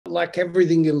like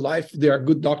everything in life, there are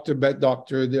good doctor, bad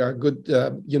doctor. There are good,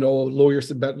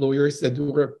 lawyers and bad lawyers. That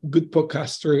are good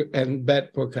podcaster and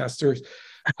bad podcasters.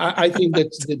 I think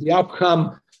that the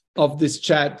outcome of this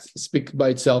chat speaks by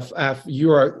itself.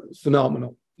 You are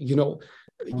phenomenal.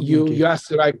 You asked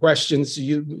the right questions.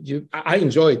 I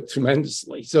enjoy it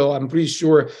tremendously. So I'm pretty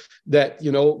sure that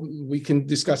we can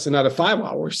discuss another 5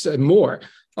 hours and more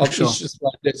of issues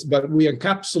like this. But we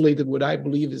encapsulated what I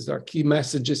believe is our key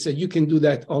messages. And you can do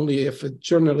that only if a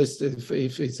journalist,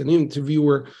 if it's an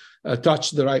interviewer,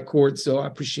 touch the right chord. So I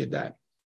appreciate that.